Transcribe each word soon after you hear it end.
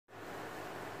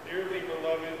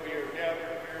beloved, we are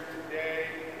gathered here today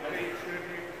to pay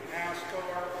tribute to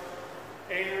NASCAR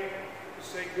and to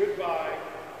say goodbye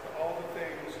to all the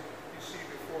things you see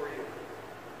before you.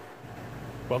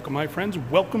 Welcome, my friends.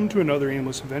 Welcome to another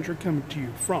aimless adventure coming to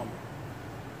you from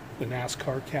the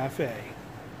NASCAR Cafe,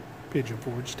 Pigeon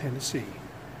Forge, Tennessee.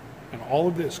 And all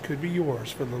of this could be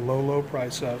yours for the low, low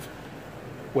price of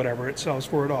whatever it sells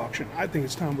for at auction. I think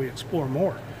it's time we explore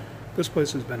more. This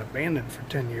place has been abandoned for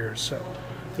 10 years, so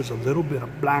there's a little bit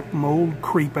of black mold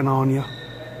creeping on you.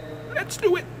 Let's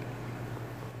do it!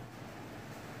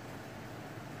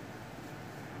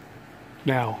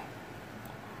 Now,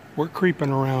 we're creeping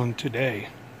around today.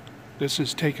 This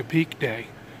is take a peek day,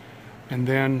 and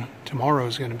then tomorrow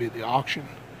is going to be the auction.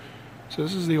 So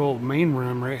this is the old main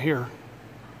room right here,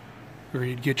 where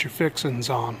you'd get your fixings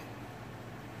on.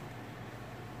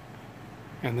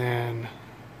 And then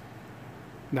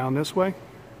down this way,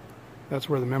 that's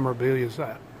where the memorabilia is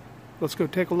at. Let's go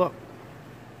take a look.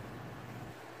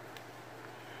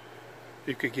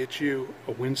 You could get you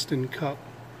a Winston cup,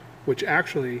 which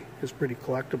actually is pretty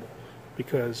collectible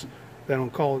because they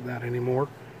don't call it that anymore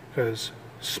because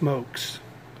smokes.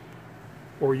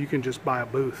 Or you can just buy a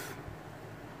booth.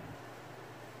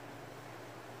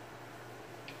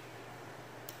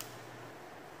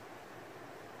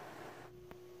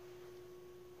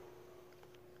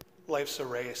 Life's a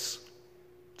race.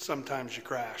 Sometimes you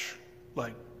crash,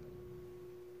 like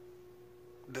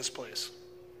this place.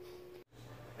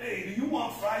 Hey, do you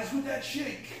want fries with that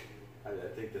shake? I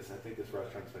think this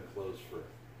restaurant's been closed for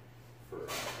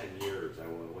 10 years. What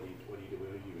are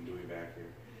you even doing back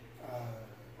here?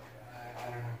 I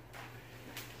don't know.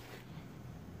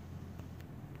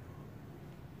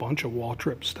 Bunch of wall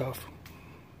trip stuff.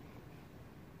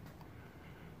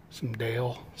 Some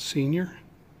Dale Senior.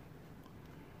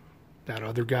 That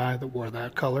other guy that wore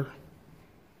that color.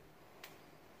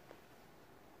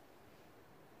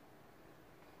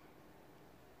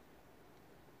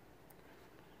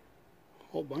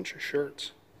 Whole bunch of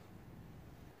shirts.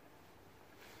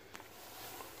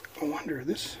 I wonder,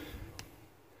 this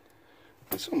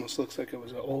almost looks like it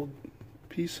was an old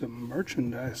piece of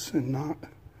merchandise and not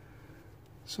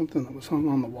something that was hung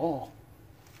on the wall.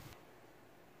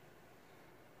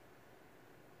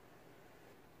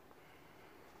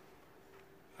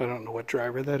 I don't know what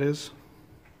driver that is,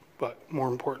 but more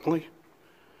importantly,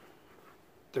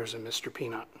 there's a Mr.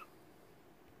 Peanut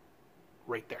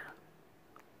right there.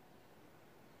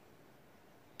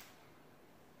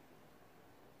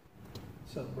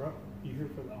 So, bro, you here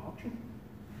for the auction?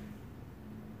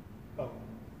 Oh,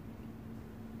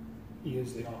 he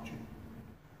is the auction.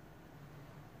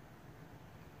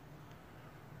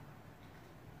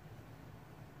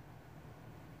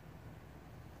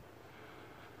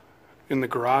 In the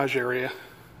garage area,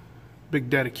 big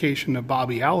dedication to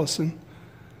Bobby Allison.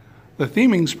 The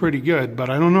theming's pretty good, but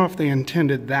I don't know if they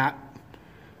intended that.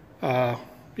 Yeah,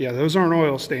 those aren't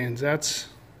oil stains. That's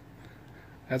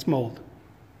mold.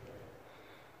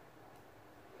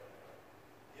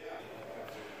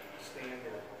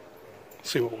 Let's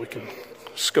see what we can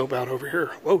scope out over here.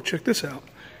 Whoa, check this out.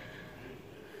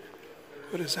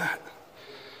 What is that?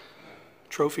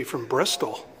 Trophy from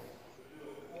Bristol,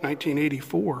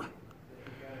 1984.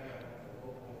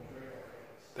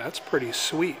 That's pretty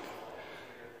sweet.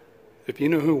 If you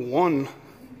know who won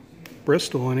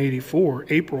Bristol in '84,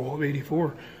 April of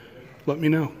 '84, let me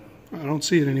know. I don't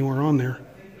see it anywhere on there.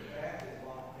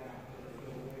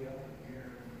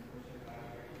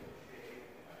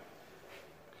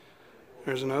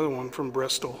 There's another one from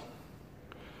Bristol.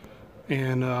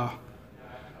 And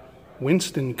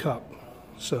Winston Cup.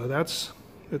 So that's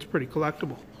pretty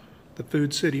collectible. The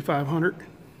Food City 500.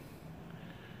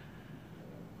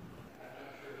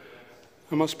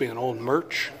 That must be an old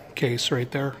merch case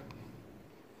right there.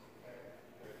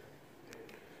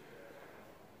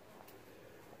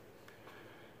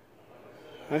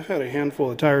 I've had a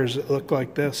handful of tires that look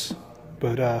like this,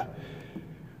 but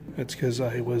that's because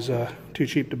I was too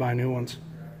cheap to buy new ones.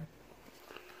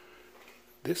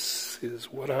 This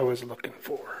is what I was looking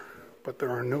for, but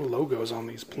there are no logos on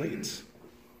these plates.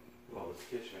 Well, it's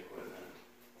kitchen equipment.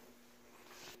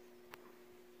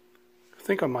 I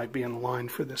think I might be in line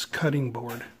for this cutting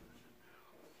board.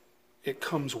 It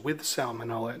comes with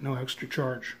salmonella at no extra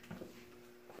charge.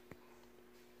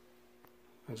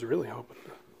 I was really hoping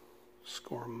to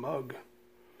score a mug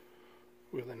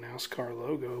with a NASCAR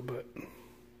logo, but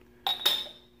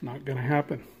not gonna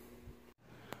happen.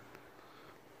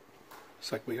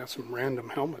 Looks like we got some random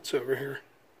helmets over here.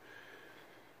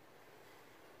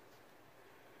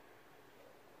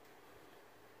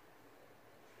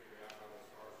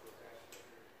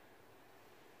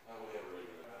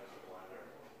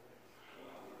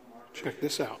 Check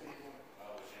this out.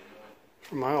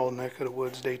 From my old neck of the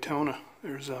woods, Daytona.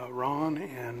 There's Ron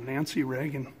and Nancy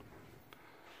Reagan.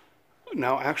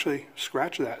 Now, actually,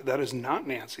 scratch that. That is not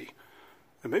Nancy.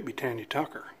 It may be Tanya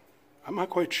Tucker. I'm not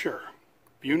quite sure.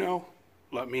 If you know,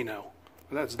 let me know.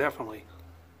 But that's definitely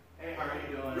Hey, how are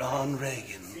you doing? Ron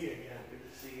Reagan. See you again.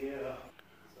 Good to see you.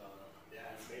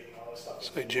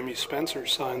 So Jimmy Spencer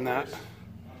signed that.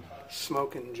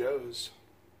 Smoking Joe's.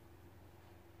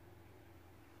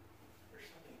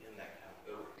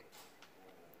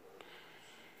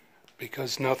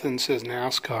 Because nothing says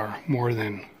NASCAR more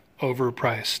than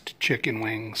overpriced chicken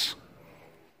wings.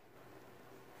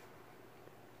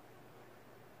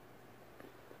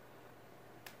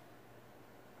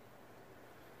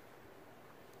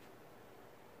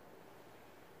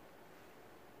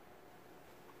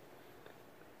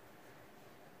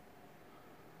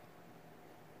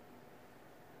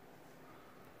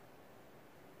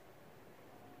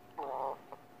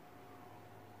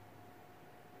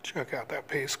 Check out that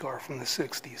pace car from the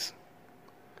 60s.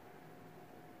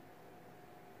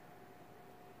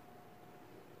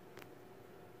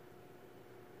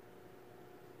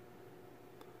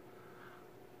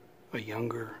 A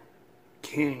younger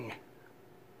king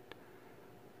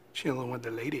chilling with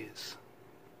the ladies.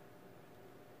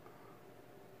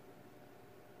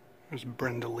 There's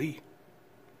Brenda Lee.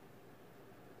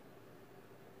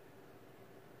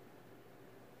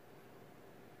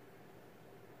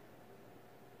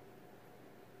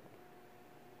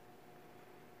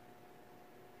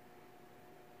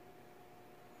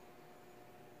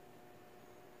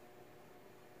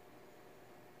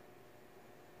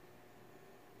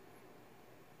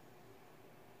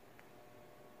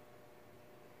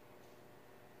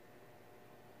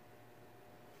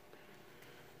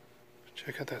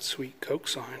 Check out that sweet Coke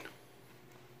sign.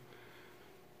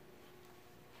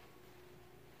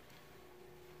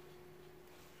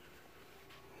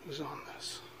 Who's on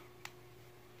this?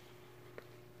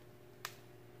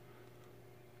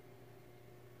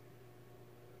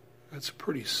 That's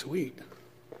pretty sweet.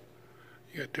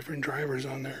 You got different drivers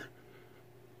on there.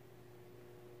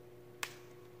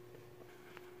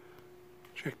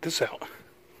 Check this out.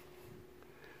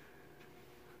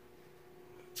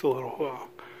 It's a little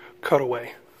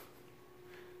cutaway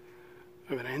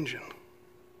of an engine.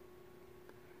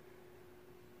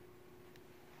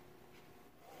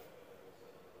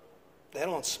 They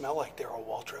don't smell like Darrell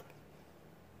Waltrip.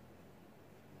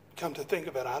 Come to think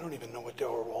of it, I don't even know what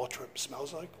Darrell Waltrip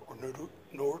smells like, or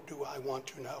nor do I want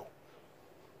to know.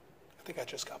 I think I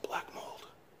just got black mold.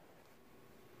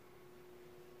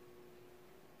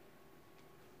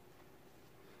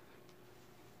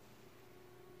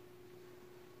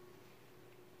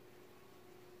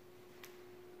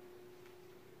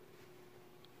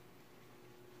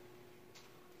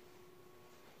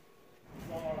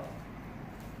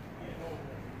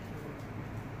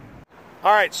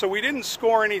 All right, so we didn't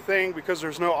score anything because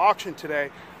there's no auction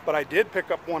today, but I did pick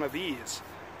up one of these.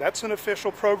 That's an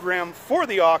official program for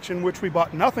the auction, which we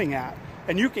bought nothing at,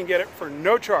 and you can get it for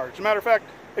no charge. As a matter of fact,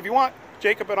 if you want,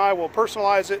 Jacob and I will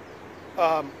personalize it.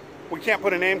 We can't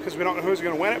put a name because we don't know who's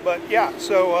going to win it, but yeah,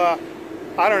 so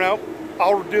I don't know.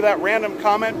 I'll do that random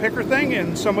comment picker thing,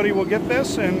 and somebody will get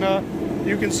this, and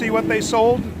you can see what they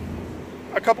sold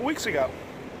a couple weeks ago.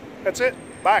 That's it.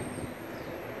 Bye.